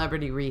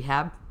Celebrity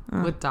Rehab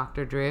with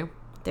Dr. Drew.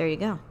 There you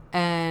go.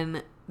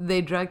 And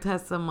they drug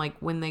test them like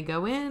when they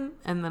go in,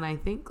 and then I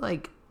think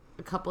like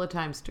a couple of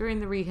times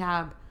during the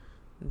rehab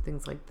and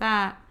things like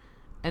that.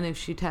 And if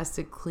she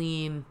tested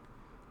clean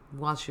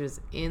while she was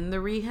in the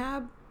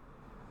rehab,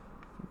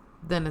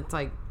 then it's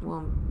like,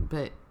 well,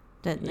 but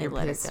Then they your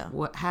let her piss go.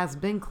 what has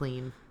been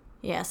clean.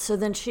 Yeah, so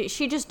then she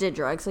just did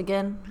drugs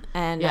again,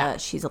 and Yeah.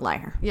 she's a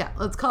liar. Yeah,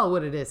 let's call it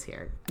what it is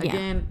here. Yeah.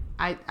 Again,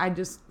 I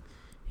just,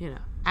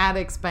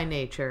 addicts by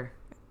nature.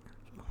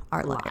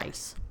 Are Lie.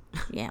 liars.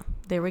 Yeah,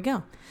 there we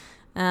go.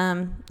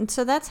 And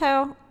so that's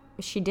how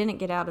she didn't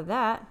get out of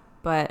that.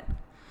 But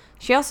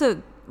she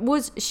also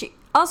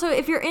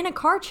if you're in a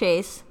car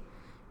chase,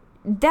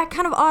 that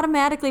kind of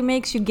automatically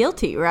makes you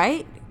guilty,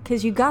 right?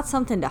 Because you got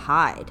something to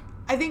hide.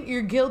 I think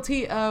you're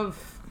guilty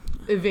of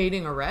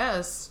evading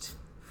arrest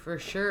for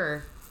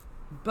sure,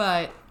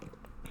 but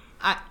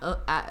I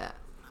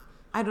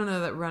don't know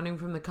that running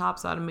from the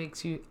cops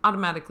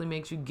automatically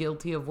makes you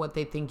guilty of what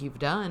they think you've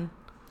done.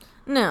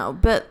 No,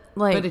 but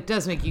like, But it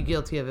does make you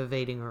guilty of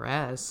evading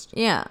arrest.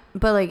 yeah,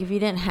 but like if you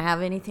didn't have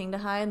anything to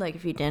hide, like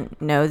if you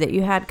didn't know that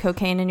you had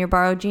cocaine in your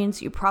borrowed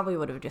jeans, you probably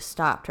would have just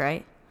stopped,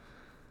 right?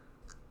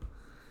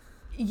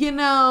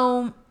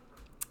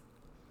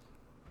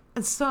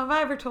 So have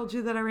I ever told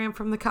you that I ran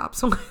from the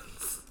cops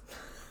once?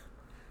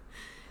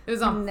 It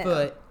was on No.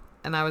 foot,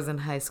 and I was in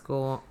high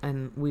school,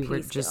 and we were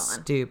Please go just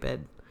on.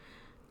 stupid.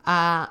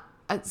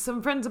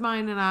 Some friends of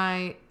mine and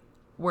I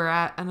were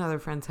at another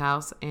friend's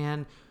house,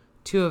 and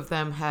 2 of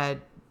them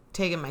had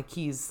taken my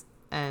keys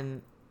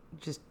and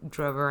just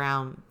drove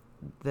around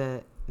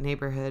the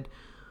neighborhood.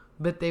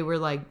 But they were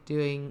like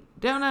doing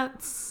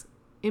donuts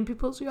in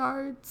people's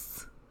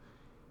yards.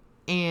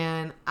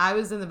 And I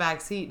was in the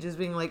back seat just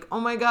being like, oh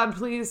my God,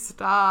 please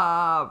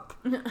stop.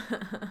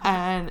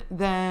 And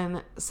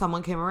then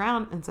someone came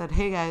around and said,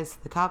 hey guys,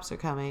 the cops are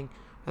coming.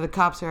 Or the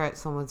cops are at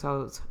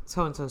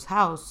so-and-so's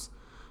house.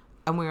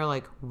 And we were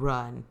like,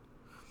 run.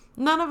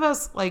 None of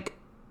us, like,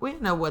 we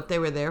didn't know what they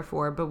were there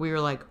for, but we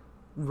were like,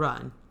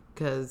 run.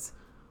 Because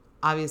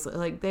obviously,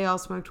 like, they all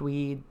smoked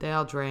weed. They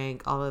all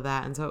drank, all of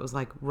that. And so it was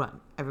like, run.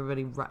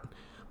 Everybody run.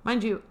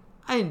 Mind you,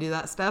 I didn't do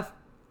that stuff.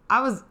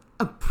 I was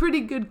a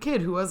pretty good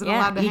kid who wasn't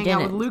allowed to hang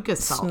out with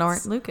Lucas salts.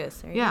 Snort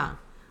Lucas. Yeah.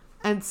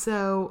 And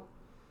so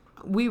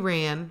we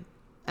ran.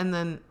 And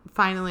then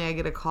finally I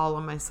get a call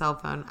on my cell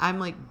phone. I'm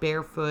like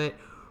barefoot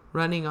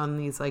running on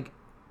these like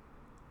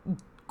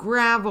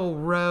gravel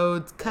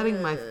roads,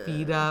 cutting my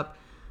feet up.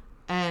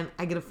 And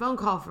I get a phone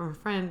call from a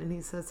friend and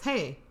he says,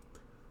 hey,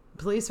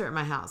 police are at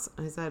my house.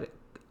 And I said,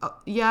 oh,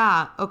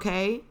 yeah,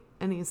 okay.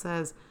 And he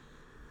says,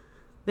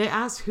 they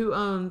asked who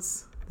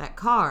owns that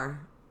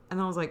car.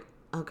 And I was like,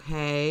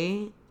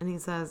 okay. And he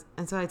says,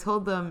 and so I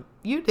told them,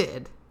 you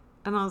did.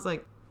 And I was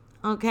like,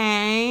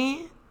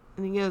 okay.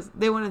 And he goes,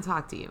 they want to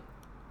talk to you.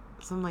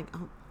 So I'm like,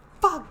 oh,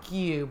 fuck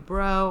you,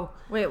 bro.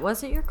 Wait,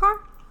 was it your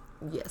car?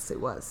 Yes, it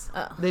was.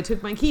 Oh. They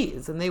took my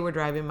keys and they were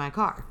driving my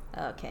car.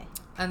 Okay.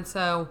 And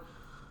so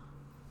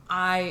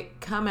I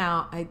come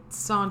out, I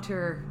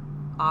saunter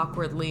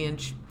awkwardly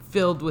and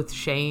filled with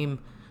shame.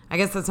 I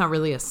guess that's not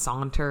really a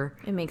saunter.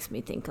 It makes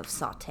me think of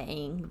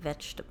sauteing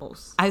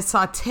vegetables. I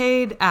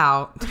sauteed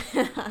out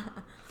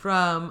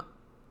from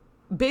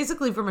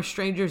a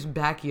stranger's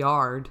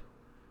backyard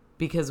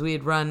because we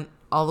had run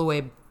all the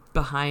way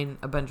behind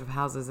a bunch of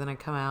houses, and I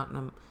come out and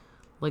I'm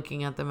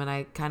looking at them and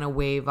I kind of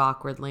wave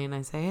awkwardly and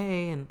I say,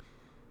 hey, and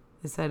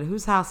they said,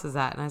 whose house is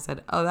that? And I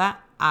said, oh, that,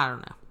 I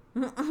don't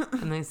know.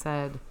 And they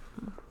said,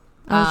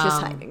 I was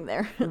just hiding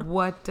there.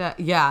 what,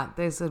 yeah,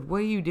 they said, what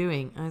are you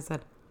doing? And I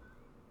said,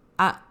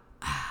 I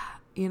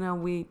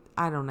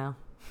don't know.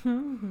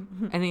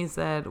 And he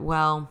said,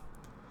 well,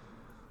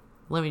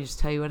 let me just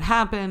tell you what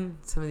happened.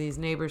 Some of these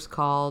neighbors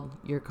called.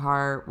 Your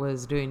car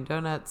was doing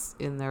donuts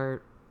in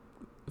their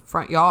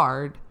front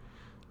yard.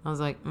 I was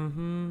like,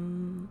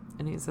 mm-hmm.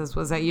 And he says,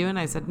 was that you? And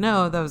I said,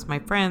 no, that was my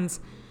friends.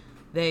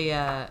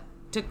 They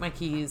took my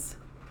keys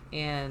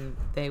and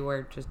they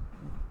were just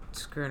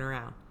screwing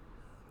around.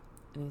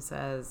 And he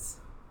says,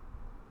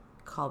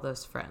 call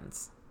those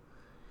friends.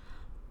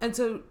 And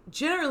so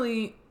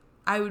generally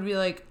I would be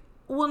like,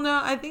 well,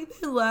 no, I think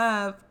they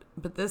left.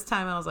 But this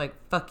time I was like,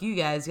 fuck you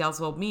guys. Y'all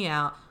sold me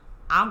out.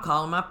 I'm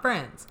calling my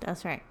friends.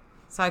 That's right.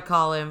 So I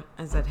call him.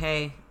 I said,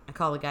 hey. I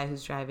call the guy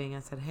who's driving. I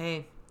said,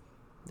 hey,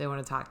 they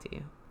want to talk to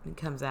you. He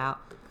comes out.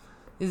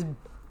 His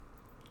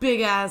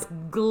big ass,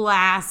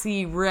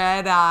 glassy,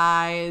 red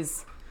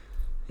eyes.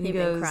 He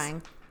been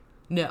crying.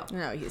 No.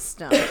 No, he's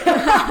stunned.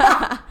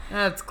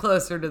 That's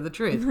closer to the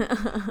truth.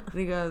 And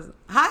he goes,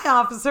 hi,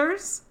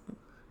 officers.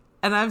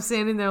 And I'm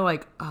standing there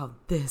like, oh,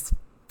 this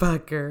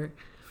fucker.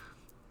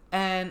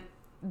 And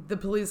the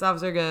police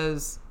officer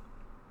goes,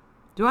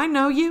 do I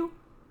know you?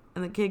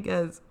 And the kid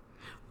goes,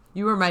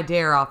 you were my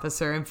dare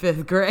officer in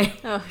 5th grade.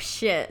 Oh,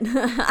 shit.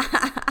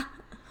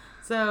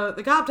 So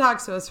the cop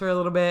talks to us for a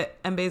little bit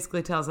and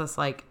basically tells us,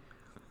 like,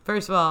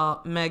 first of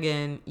all,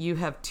 Megan, you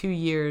have 2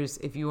 years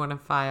if you want to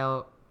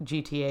file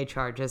GTA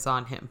charges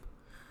on him.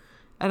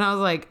 And I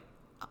was like,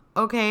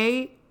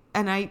 okay.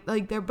 And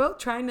they're both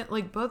trying to,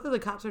 like, both of the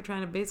cops are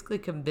trying to basically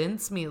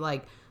convince me,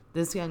 like,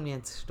 this young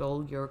man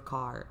stole your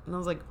car. And I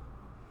was like,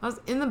 I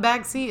was in the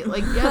back seat.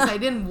 Like, yes, I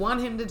didn't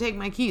want him to take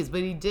my keys, but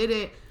he did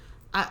it.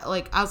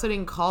 I also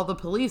didn't call the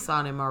police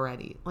on him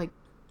already. Like,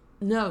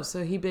 no.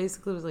 So he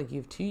basically was like,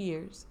 you have 2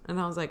 years. And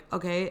I was like,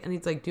 okay. And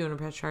he's like, do you want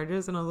to press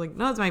charges? And I was like,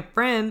 no, it's my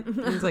friend.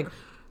 And he's like,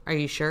 are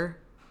you sure?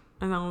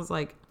 And I was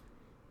like,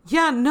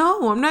 yeah,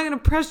 no, I'm not going to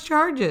press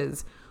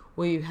charges.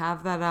 Well, you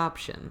have that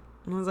option.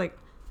 And I was like,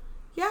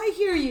 yeah, I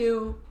hear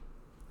you.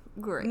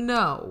 Great.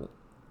 No.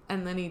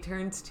 And then he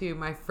turns to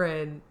my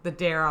friend, the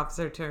dare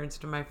officer turns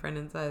to my friend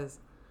and says,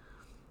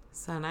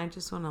 son, I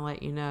just want to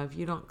let you know, if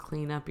you don't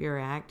clean up your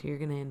act, you're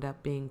going to end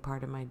up being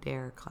part of my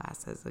dare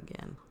classes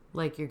again.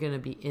 Like you're going to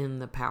be in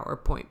the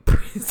PowerPoint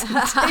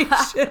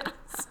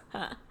presentations.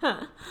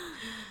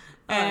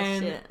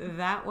 And shit.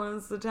 That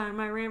was the time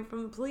I ran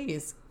from the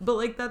police. But,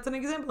 like, that's an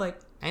example. Like,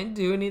 I didn't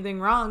do anything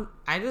wrong.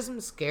 I just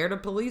am scared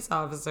of police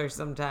officers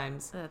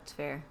sometimes. That's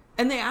fair.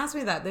 And they asked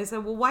me that. They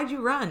said, well, why'd you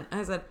run?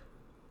 And I said,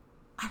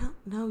 I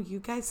don't know. You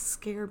guys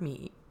scare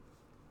me.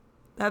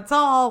 That's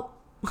all.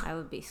 I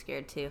would be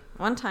scared, too.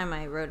 One time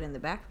I rode in the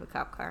back of a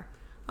cop car.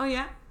 Oh,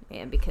 yeah?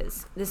 Yeah,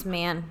 because this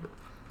man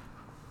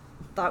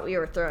thought we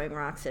were throwing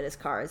rocks at his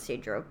car as he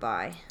drove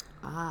by.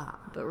 Ah.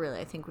 But really,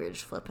 I think we were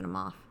just flipping him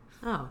off.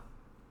 Oh.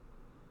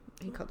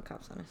 He called the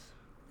cops on us.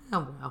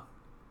 Oh, well.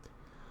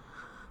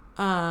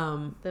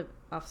 The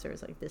officer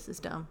was like, this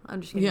is dumb.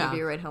 I'm just going to give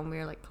you a ride home. We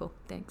were like, cool,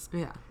 thanks.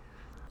 Yeah.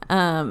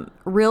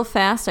 Real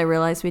fast, I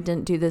realized we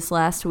didn't do this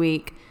last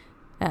week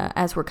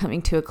as we're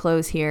coming to a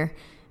close here.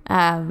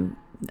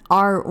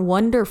 Our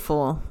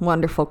wonderful,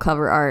 wonderful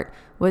cover art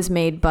was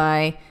made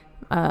by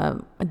a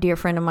dear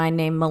friend of mine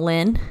named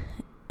Malin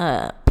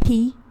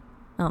P.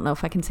 I don't know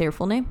if I can say her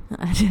full name.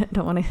 I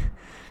don't want to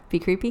be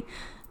creepy.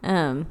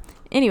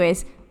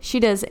 Anyways, she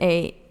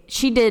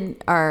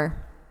did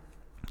our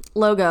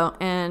logo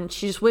and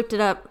she just whipped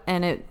it up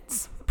and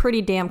it's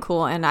pretty damn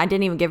cool. And I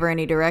didn't even give her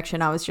any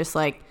direction. I was just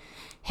like,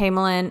 hey,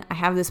 Malin, I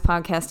have this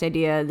podcast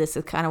idea. This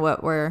is kind of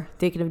what we're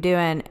thinking of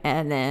doing.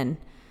 And then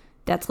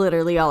that's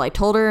literally all I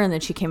told her. And then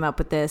she came up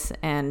with this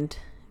and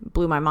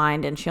blew my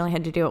mind. And she only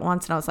had to do it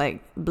once. And I was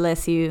like,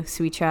 bless you,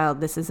 sweet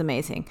child. This is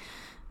amazing.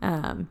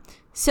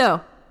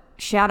 So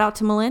shout out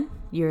to Malin.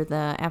 You're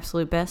the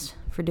absolute best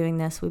for doing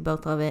this. We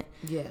both love it.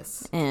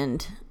 Yes.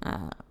 And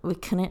we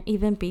couldn't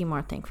even be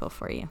more thankful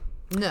for you.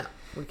 No,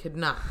 we could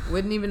not.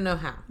 Wouldn't even know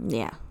how.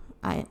 Yeah.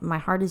 My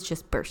heart is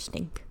just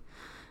bursting.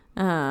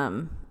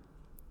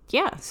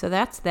 Yeah, so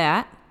that's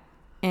that.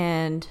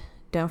 And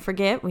don't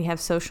forget, we have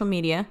social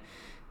media.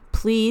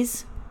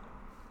 Please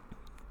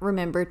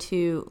remember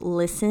to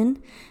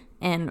listen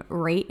and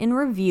rate and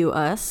review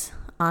us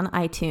on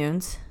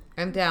iTunes.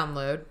 And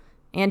download.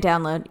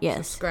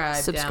 Yes.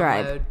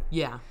 Subscribe. Download.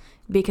 Yeah.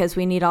 Because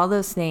we need all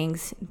those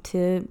things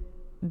to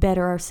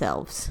better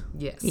ourselves.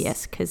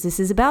 Yes, because this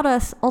is about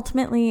us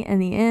ultimately in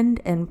the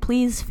end. And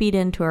please feed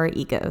into our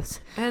egos.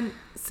 And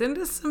send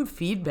us some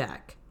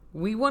feedback.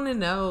 We want to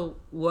know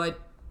what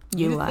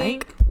you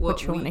like, think,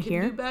 what you want to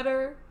hear. Do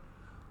better,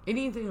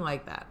 anything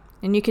like that.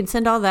 And you can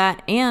send all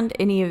that and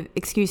any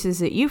excuses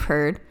that you've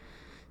heard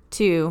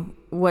to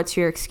what's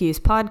your excuse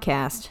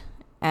podcast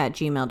at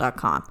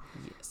gmail.com.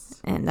 Yes.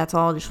 And that's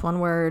all just one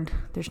word.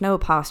 There's no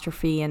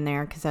apostrophe in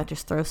there because that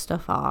just throws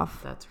stuff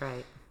off. That's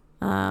right.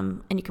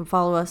 And you can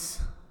follow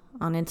us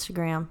on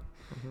Instagram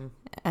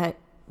at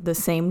the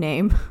same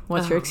name,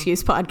 What's Your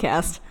Excuse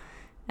Podcast.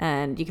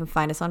 And you can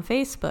find us on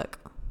Facebook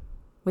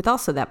with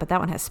also that, but that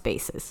one has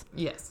spaces.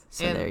 Yes.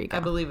 So and there you go. I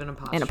believe an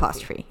apostrophe. An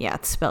apostrophe. Yeah,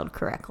 it's spelled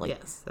correctly.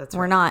 Yes, that's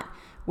We're right.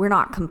 We're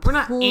not completely.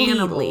 We're not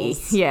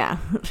animals. Yeah.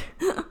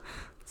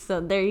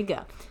 So there you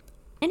go.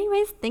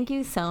 Anyways, thank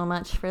you so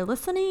much for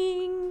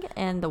listening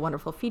and the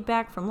wonderful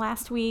feedback from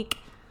last week.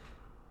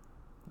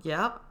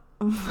 Yep.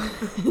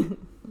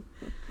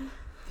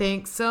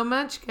 Thanks so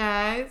much,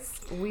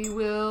 guys. We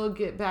will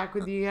get back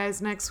with you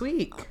guys next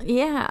week.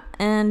 Yeah,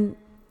 and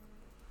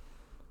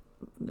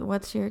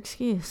what's your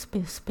excuse?